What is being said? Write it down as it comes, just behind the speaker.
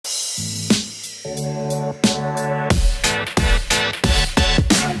Hi,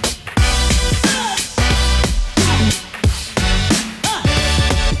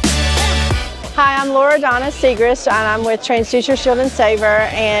 I'm Laura Donna Segrist, and I'm with Transducer Shield and Saver,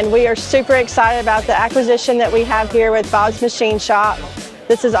 and we are super excited about the acquisition that we have here with Bob's Machine Shop.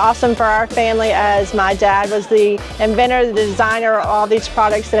 This is awesome for our family, as my dad was the inventor, the designer of all these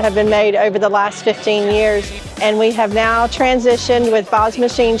products that have been made over the last 15 years. And we have now transitioned with Bob's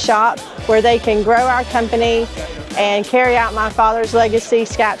Machine Shop, where they can grow our company and carry out my father's legacy,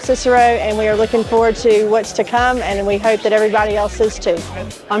 Scap Cicero, and we are looking forward to what's to come, and we hope that everybody else is too.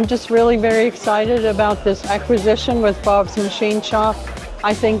 I'm just really very excited about this acquisition with Bob's Machine Shop.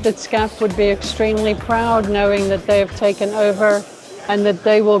 I think that Scap would be extremely proud knowing that they have taken over and that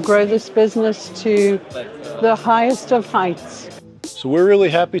they will grow this business to the highest of heights. So we're really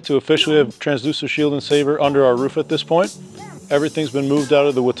happy to officially have Transducer Shield and Saver under our roof at this point. Everything's been moved out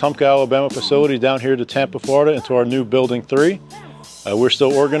of the Wetumpka, Alabama facility down here to Tampa, Florida, into our new Building 3. We're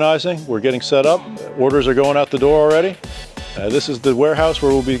still organizing, we're getting set up. Orders are going out the door already. This is the warehouse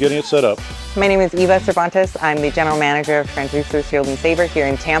where we'll be getting it set up. My name is Eva Cervantes. I'm the General Manager of Transducer Shield and Saver here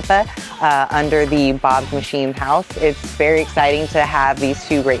in Tampa under the Bob's Machine House. It's very exciting to have these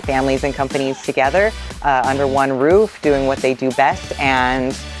two great families and companies together under one roof, doing what they do best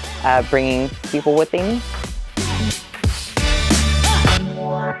and bringing people what they need.